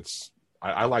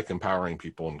 I like empowering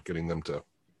people and getting them to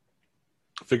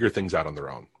figure things out on their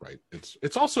own, right?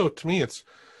 It's also, to me, it's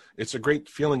a great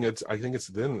feeling. I think it's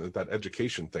then that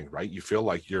education thing, right? You feel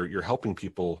like you're helping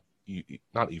people,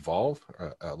 not evolve,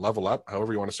 level up,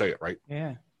 however you want to say it, right?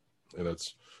 Yeah. And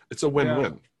it's a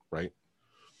win-win, right?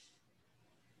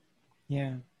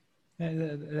 Yeah.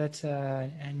 That's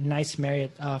a nice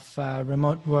merit of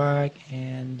remote work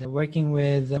and working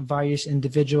with various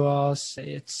individuals.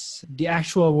 It's the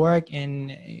actual work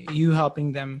and you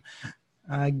helping them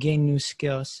gain new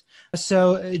skills.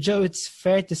 So, Joe, it's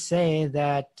fair to say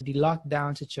that the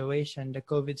lockdown situation, the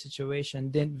COVID situation,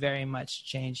 didn't very much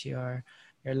change your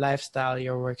lifestyle,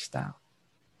 your work style.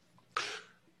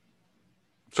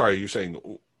 Sorry, you're saying,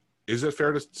 is it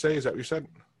fair to say? Is that what you said?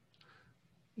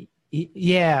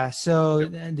 Yeah. So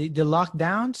the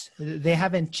lockdowns, they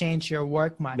haven't changed your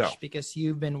work much because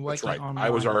you've been working online. I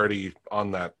was already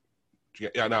on that.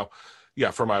 Yeah. Now,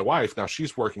 for my wife, now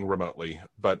she's working remotely,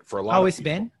 but for a lot Always of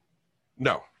people, been?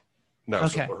 No. Okay.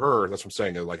 So for her, that's what I'm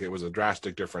saying. Like, it was a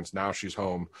drastic difference. Now she's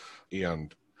home,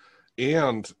 and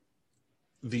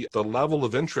the level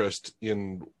of interest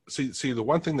in see the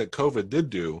one thing that COVID did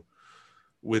do,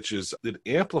 which is it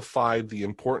amplified the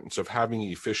importance of having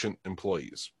efficient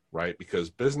employees, right? Because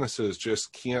businesses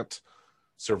just can't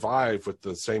survive with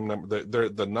the same number.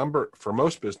 The number for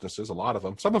most businesses, a lot of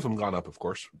them, some of them gone up, of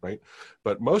course, right?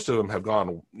 But most of them have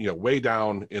gone, way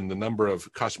down in the number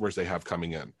of customers they have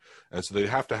coming in. And so they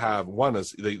have to have, one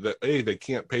is they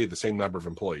can't pay the same number of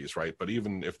employees, right? But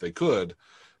even if they could,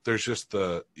 there's just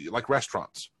like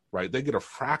restaurants, right? They get a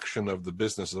fraction of the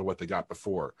business of what they got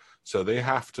before. So they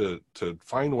have to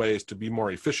find ways to be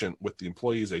more efficient with the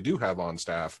employees they do have on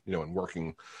staff, and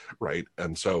working, right?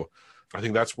 And so I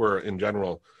think that's where, in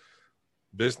general,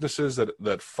 businesses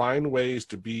that find ways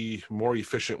to be more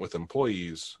efficient with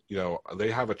employees,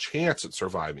 they have a chance at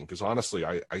surviving. Because honestly,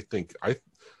 I think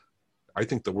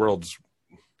the world's,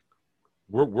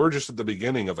 we're just at the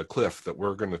beginning of a cliff that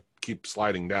we're going to keep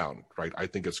sliding down, right? I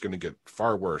think it's going to get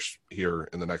far worse here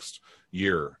in the next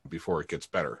year before it gets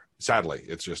better. Sadly,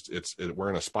 we're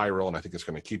in a spiral, and I think it's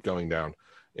going to keep going down.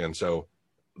 And so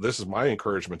this is my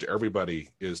encouragement to everybody,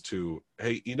 is to,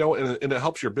 hey, and it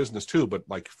helps your business too, but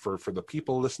like for the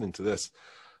people listening to this,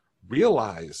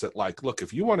 realize that, like, look,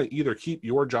 if you want to either keep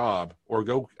your job or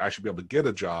go actually be able to get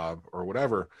a job or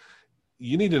whatever,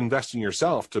 you need to invest in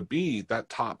yourself to be that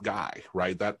top guy,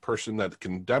 right? That person that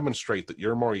can demonstrate that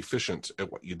you're more efficient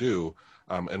at what you do.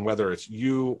 And whether it's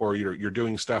you or you're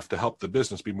doing stuff to help the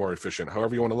business be more efficient,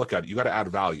 however you want to look at it, you got to add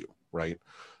value, right?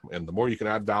 And the more you can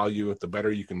add value, the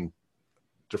better you can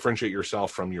differentiate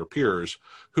yourself from your peers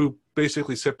who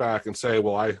basically sit back and say,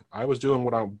 well, I was doing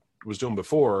what I was doing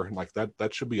before. Like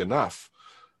that should be enough.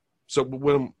 So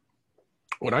when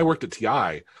I worked at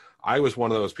TI, I was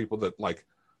one of those people that, like,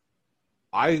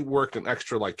 I worked an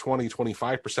extra like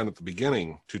 20-25% at the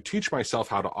beginning to teach myself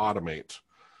how to automate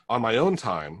on my own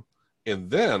time. And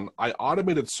then I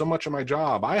automated so much of my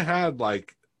job. I had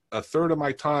like a third of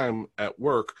my time at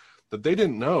work that they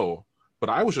didn't know, but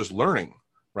I was just learning,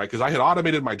 right? Because I had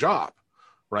automated my job,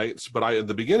 right? But at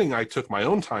the beginning, I took my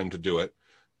own time to do it.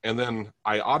 And then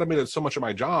I automated so much of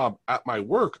my job at my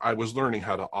work, I was learning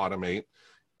how to automate.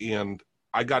 And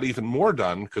I got even more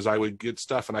done because I would get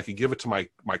stuff and I could give it to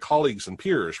my colleagues and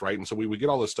peers, right? And so we would get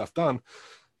all this stuff done.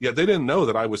 Yet they didn't know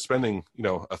that I was spending,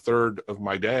 a third of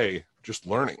my day just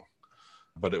learning.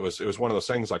 But it was one of those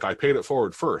things, like I paid it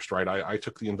forward first, right? I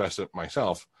took the investment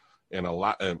myself and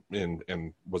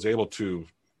was able to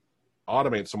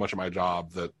automate so much of my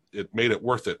job that it made it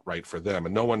worth it, right, for them.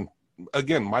 And no one,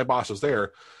 again, my boss was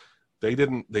there. They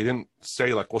didn't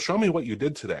say like, well, show me what you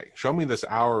did today. Show me this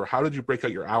hour. How did you break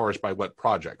out your hours by what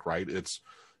project, right? It's,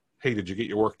 hey, did you get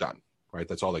your work done, right?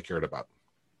 That's all they cared about.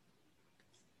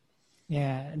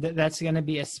 Yeah, that's going to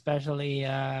be especially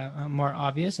more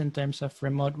obvious in terms of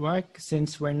remote work,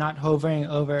 since we're not hovering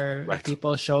over Right.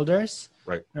 people's shoulders.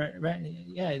 Right. Right.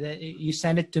 Yeah, you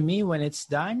send it to me when it's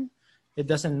done. It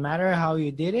doesn't matter how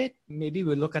you did it. Maybe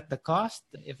we look at the cost,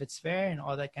 if it's fair and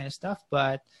all that kind of stuff.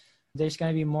 But there's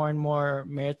going to be more and more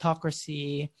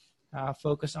meritocracy,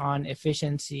 focus on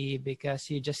efficiency, because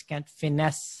you just can't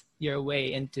finesse your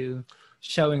way into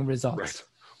showing results. Right.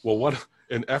 Well,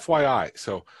 an FYI,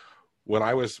 so when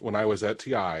I was at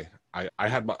TI, I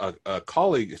had a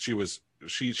colleague.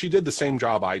 She did the same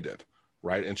job I did,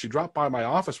 right? And she dropped by my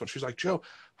office when she's like, Joe,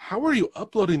 how are you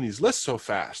uploading these lists so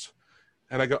fast?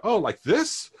 And I go, oh, like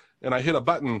this? And I hit a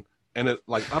button and it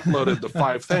like uploaded the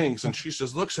 5 things. And she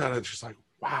just looks at it and she's like,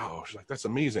 wow. She's like, that's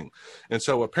amazing. And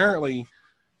so apparently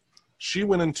she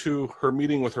went into her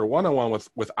meeting with her one-on-one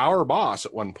with our boss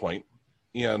at one point,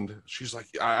 and she's like,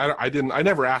 I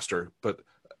never asked her,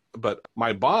 but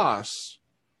my boss,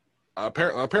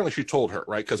 apparently she told her,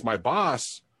 right? Because my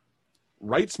boss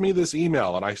writes me this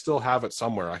email, and I still have it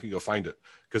somewhere. I can go find it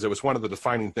because it was one of the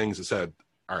defining things that said,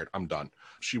 all right, I'm done.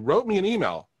 She wrote me an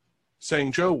email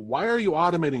saying, Joe, why are you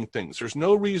automating things? There's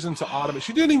no reason to automate.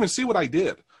 She didn't even see what I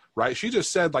did, right? She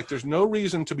just said, like, there's no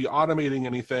reason to be automating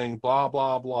anything, blah,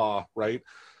 blah, blah, right?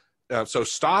 So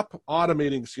stop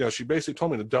automating. She basically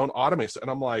told me to don't automate. And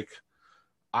I'm like,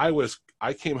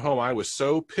 I came home, I was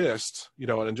so pissed,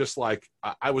 and just like,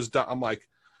 I was done. I'm like,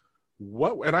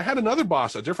 what? And I had another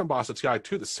boss, a different boss at TI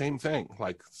too, the same thing.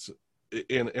 Like,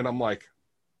 and I'm like,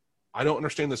 I don't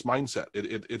understand this mindset.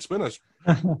 It's been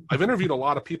I've interviewed a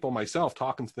lot of people myself,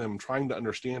 talking to them, trying to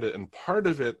understand it. And part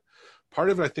of it,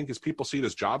 I think, is people see it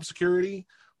as job security.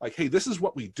 Like, hey, this is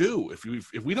what we do. If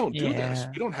we don't do this,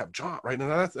 we don't have job, right?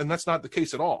 And that's not the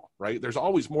case at all, right? There's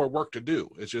always more work to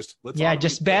do. It's just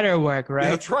just better work, right? Yeah,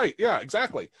 that's right. Yeah,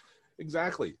 exactly.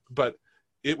 But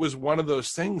it was one of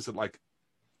those things that, like,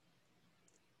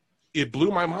 it blew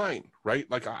my mind, right?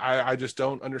 Like, I just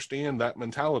don't understand that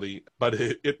mentality. But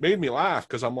it made me laugh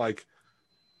because I'm like,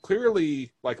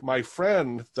 clearly, like, my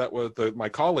friend that was my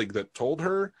colleague that told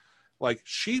her, like,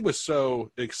 she was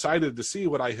so excited to see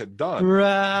what I had done.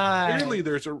 Right. Clearly,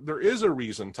 there is a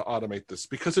reason to automate this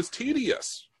because it's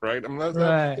tedious, right? I mean, that's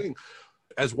the thing.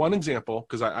 As one example,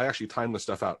 because I actually timed this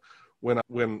stuff out.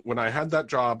 When I had that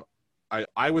job,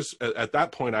 I was at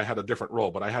that point I had a different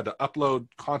role, but I had to upload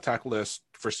contact lists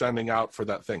for sending out for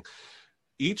that thing.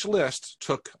 Each list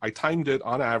I timed it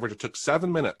on average. It took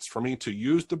 7 minutes for me to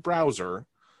use the browser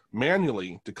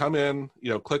manually to come in,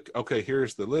 click, okay,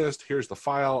 here's the list, here's the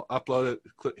file, upload it,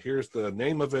 click, here's the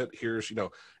name of it, here's,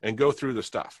 and go through the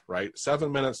stuff, right? 7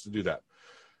 minutes to do that.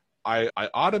 I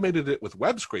automated it with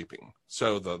web scraping.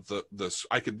 So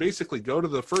I could basically go to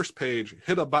the first page,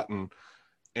 hit a button,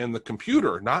 and the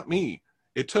computer, not me,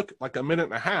 it took like a minute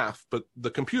and a half, but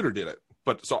the computer did it.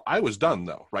 But so I was done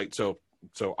though, right? So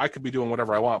I could be doing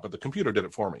whatever I want, but the computer did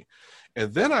it for me.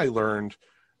 And then I learned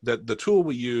that the tool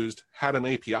we used had an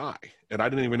API, and I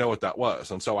didn't even know what that was.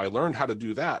 And so I learned how to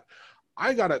do that.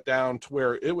 I got it down to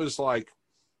where it was like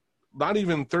not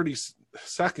even 30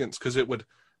 seconds, because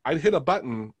I'd hit a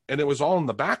button and it was all in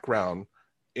the background.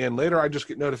 And later I just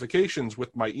get notifications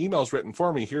with my emails written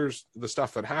for me. Here's the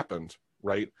stuff that happened,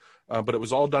 right? But it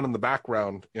was all done in the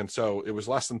background. And so it was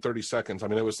less than 30 seconds. I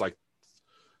mean, it was like,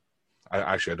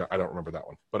 I don't remember that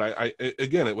one, but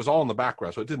again, it was all in the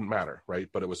background, so it didn't matter, right?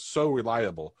 But it was so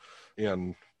reliable,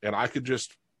 and I could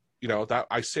just, that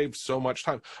I saved so much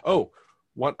time. Oh,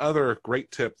 one other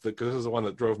great tip, because this is the one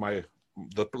that drove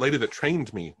the lady that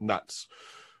trained me nuts.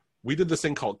 We did this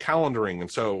thing called calendaring,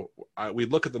 and so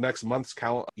we'd look at the next month's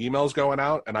emails going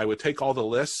out, and I would take all the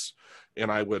lists, and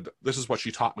this is what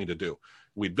she taught me to do.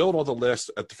 We'd build all the lists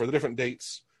for the different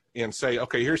dates and say,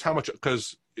 okay, here's how much,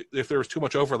 because if there was too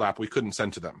much overlap, we couldn't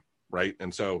send to them, right?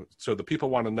 And so the people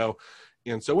want to know.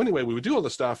 And so anyway, we would do all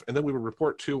this stuff, and then we would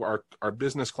report to our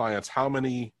business clients how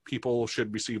many people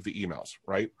should receive the emails,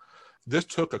 right? This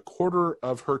took a quarter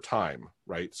of her time,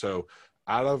 right? So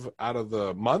out of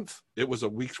the month, it was a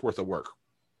week's worth of work.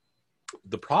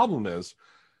 The problem is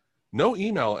no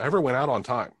email ever went out on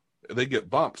time. They get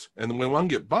bumped. And when one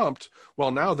get bumped,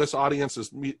 well, now this audience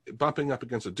is bumping up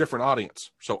against a different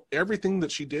audience. So everything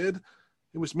that she did,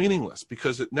 it was meaningless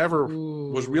because it never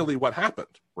was really what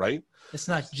happened, right? It's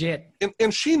not JIT.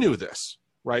 And she knew this,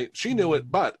 right? She knew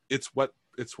it, but it's what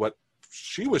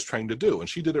she was trained to do. And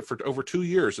she did it for over 2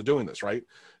 years of doing this, right?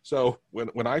 So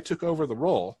when I took over the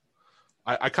role,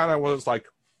 I kind of was like,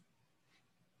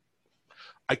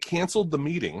 I canceled the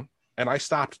meeting and I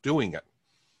stopped doing it,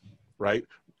 right?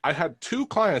 I had 2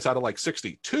 clients out of like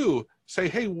 60, 2 say,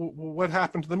 hey, what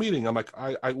happened to the meeting? I'm like,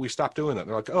 we stopped doing it. And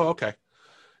they're like, oh, okay.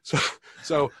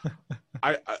 So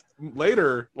I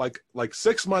later, like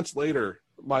 6 months later,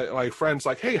 my friend's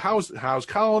like, hey, how's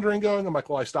calendaring going? I'm like,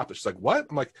 well, I stopped it. She's like, what?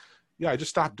 I'm like, yeah, I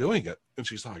just stopped doing it. And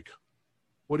she's like,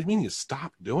 what do you mean you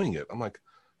stopped doing it? I'm like,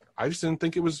 I just didn't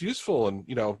think it was useful. And,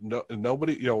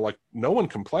 nobody, like no one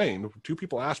complained. 2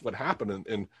 people asked what happened.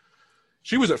 And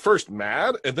she was at first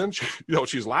mad. And then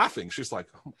she's laughing. She's like,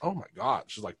 oh my God.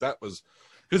 She's like, that was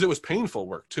because it was painful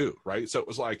work too. Right. So it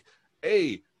was like,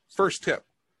 first tip,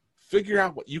 figure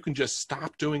out what you can just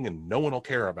stop doing and no one will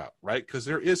care about. Right. Because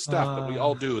there is stuff that we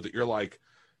all do that you're like,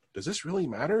 does this really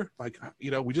matter? Like,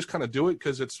 we just kind of do it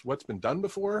because it's what's been done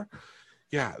before.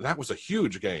 Yeah. That was a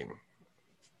huge gain.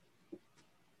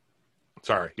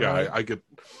 Sorry. Yeah, I get.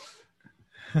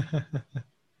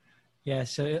 Yeah.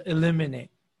 So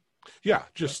eliminate. Yeah,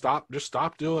 just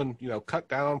stop doing. Cut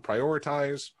down,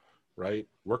 prioritize, right?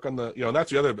 Work on the.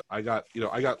 That's the other. I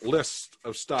got lists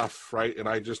of stuff, right? And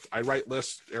I write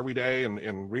lists every day and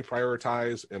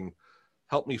reprioritize and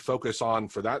help me focus on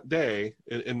for that day.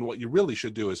 And what you really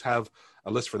should do is have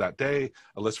a list for that day,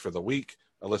 a list for the week,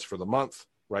 a list for the month,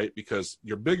 right? Because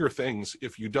your bigger things,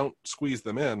 if you don't squeeze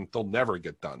them in, they'll never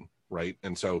get done. Right.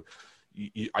 And so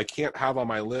I can't have on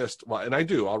my list. Well, and I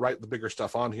do, I'll write the bigger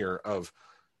stuff on here of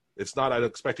it's not, I'd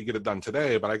expect to get it done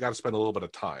today, but I got to spend a little bit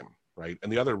of time. Right. And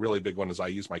the other really big one is I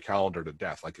use my calendar to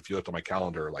death. Like if you look at my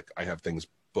calendar, like I have things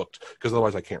booked because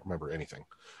otherwise I can't remember anything.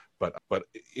 But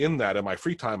in that, in my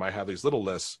free time, I have these little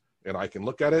lists and I can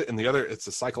look at it. And the other, it's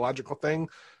a psychological thing.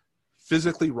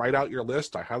 Physically write out your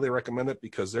list. I highly recommend it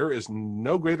because there is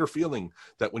no greater feeling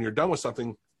that when you're done with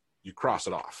something, you cross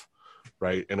it off.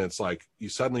 Right. And it's like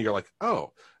you're like,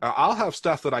 oh, I'll have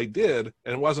stuff that I did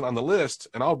and it wasn't on the list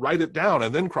and I'll write it down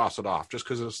and then cross it off just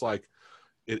because it's like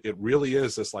it really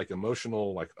is this like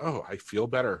emotional, like, oh, I feel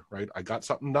better. Right. I got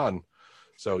something done.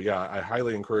 So, yeah, I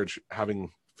highly encourage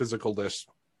having physical lists,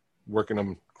 working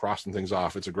them, crossing things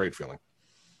off. It's a great feeling.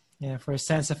 Yeah, for a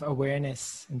sense of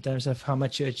awareness in terms of how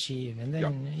much you achieve. And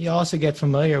then you also get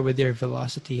familiar with your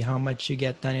velocity, how much you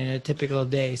get done in a typical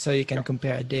day. So you can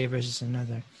compare a day versus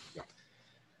another. Yeah.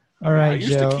 All right, I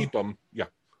used to keep them. Yeah.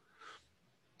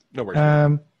 No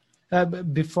worries.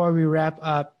 Before we wrap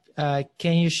up,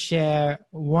 can you share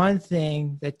one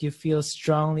thing that you feel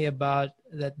strongly about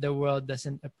that the world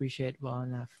doesn't appreciate well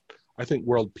enough? I think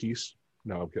world peace.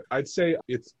 No, I'd say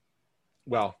it's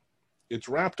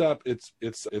wrapped up. It's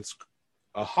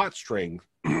a hot string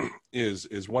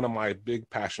is one of my big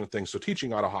passionate things. So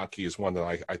teaching auto hotkey is one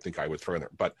that I think I would throw in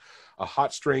there, but a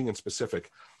hot string in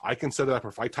specific, I can set it up.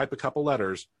 If I type a couple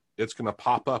letters, it's going to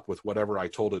pop up with whatever I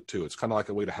told it to. It's kind of like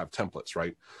a way to have templates,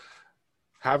 right?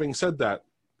 Having said that,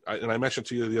 and I mentioned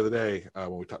to you the other day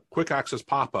when we talked, Quick Access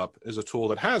Pop-Up is a tool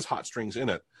that has hot strings in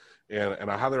it.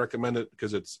 And I highly recommend it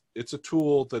because it's a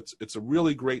tool it's a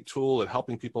really great tool at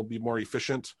helping people be more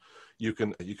efficient. You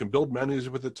can build menus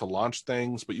with it to launch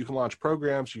things, but you can launch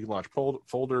programs, you can launch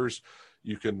folders,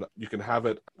 you can have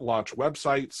it launch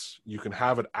websites, you can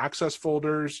have it access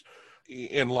folders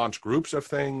and launch groups of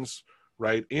things,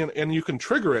 right? And you can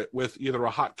trigger it with either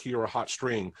a hotkey or a hot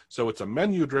string. So it's a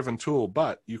menu-driven tool,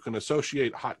 but you can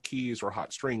associate hotkeys or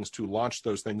hot strings to launch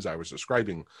those things I was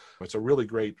describing. It's a really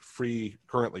great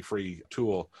currently free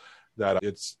tool that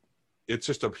it's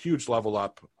just a huge level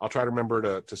up. I'll try to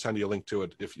remember to send you a link to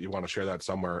it if you want to share that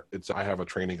somewhere. I have a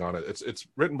training on it. It's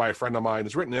written by a friend of mine.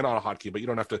 It's written in AutoHotkey, but you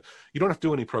don't have to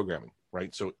do any programming,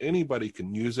 right? So anybody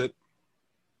can use it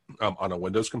on a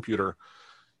Windows computer.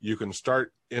 You can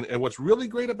start, and what's really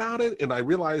great about it, and I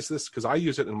realize this because I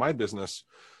use it in my business,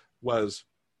 was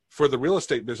for the real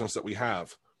estate business that we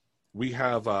have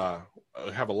a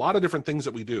lot of different things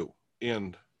that we do,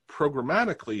 and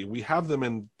programmatically we have them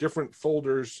in different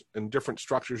folders and different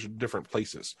structures in different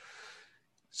places.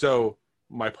 So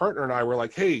my partner and I were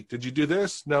like, hey, did you do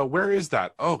this? No, where is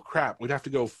that? Oh, crap. We'd have to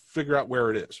go figure out where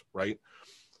it is, right?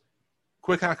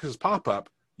 Quick Access pop-up,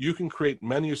 you can create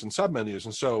menus and submenus.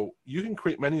 And so you can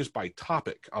create menus by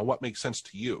topic on what makes sense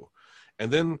to you.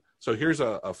 And then, so here's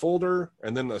a folder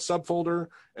and then a subfolder.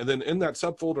 And then in that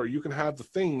subfolder, you can have the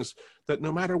things that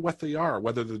no matter what they are,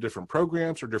 whether they're different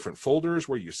programs or different folders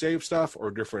where you save stuff or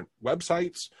different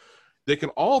websites, they can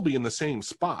all be in the same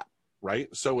spot, right?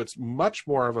 So it's much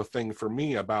more of a thing for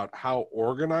me about how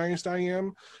organized I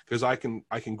am, because I can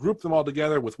group them all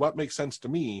together with what makes sense to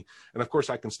me. And of course,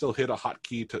 I can still hit a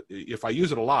hotkey to, if I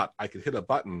use it a lot, I could hit a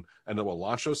button and it will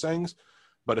launch those things.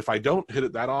 But if I don't hit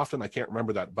it that often, I can't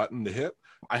remember that button to hit.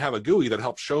 I have a GUI that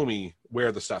helps show me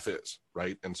where the stuff is,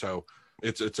 right? And so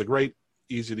it's a great,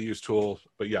 easy to use tool.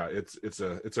 But yeah, it's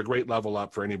a great level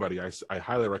up for anybody. I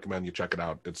highly recommend you check it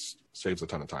out. It saves a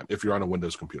ton of time if you're on a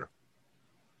Windows computer.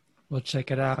 We'll check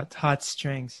it out. Hot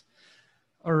Strings.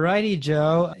 Alrighty,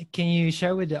 Joe. Can you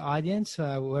share with the audience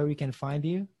where we can find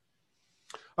you?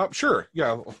 Sure.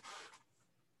 Yeah.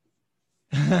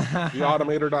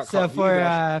 TheAutomator.com. So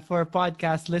for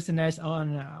podcast listeners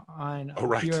on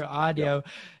Pure Audio,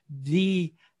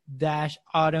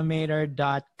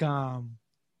 the-automator.com.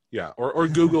 Yeah, or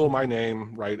Google my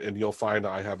name, right, and you'll find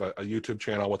I have a YouTube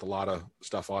channel with a lot of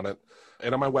stuff on it.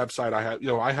 And on my website, I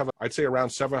have I'd say around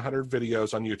 700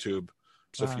 videos on YouTube.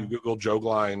 So if you Google Joe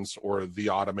Glines or The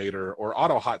Automator or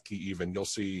AutoHotkey even, you'll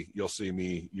see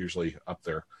me usually up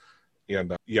there.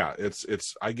 And yeah,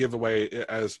 it's I give away,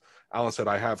 as Alan said,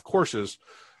 I have courses.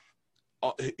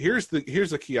 Here's the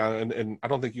key, and I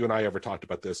don't think you and I ever talked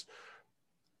about this.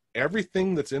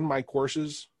 Everything that's in my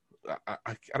courses, I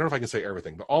don't know if I can say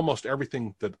everything, but almost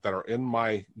everything that are in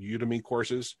my Udemy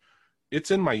courses,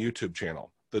 it's in my YouTube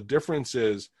channel. The difference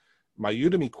is my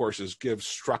Udemy courses give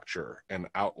structure and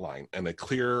outline and a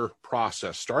clear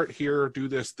process. Start here, do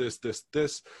this, this, this,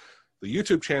 this. The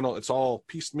YouTube channel, it's all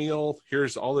piecemeal.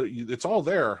 Here's it's all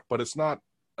there, but it's not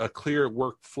a clear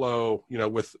workflow,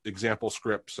 with example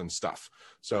scripts and stuff.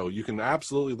 So you can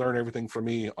absolutely learn everything from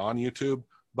me on YouTube,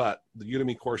 but the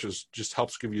Udemy courses just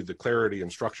helps give you the clarity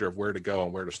and structure of where to go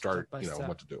and where to start,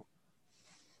 what to do.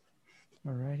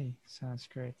 Alrighty. Sounds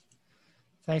great.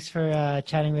 Thanks for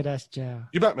chatting with us, Joe.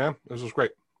 You bet, man. This was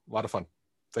great. A lot of fun.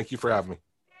 Thank you for having me.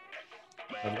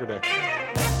 Have a good day.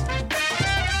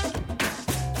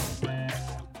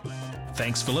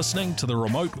 Thanks for listening to the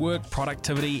Remote Work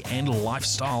Productivity and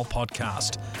Lifestyle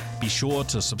Podcast. Be sure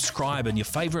to subscribe in your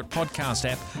favorite podcast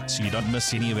app so you don't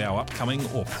miss any of our upcoming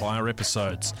or prior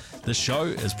episodes. This show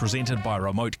is presented by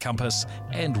Remote Compass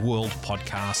and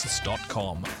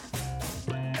WorldPodcasts.com.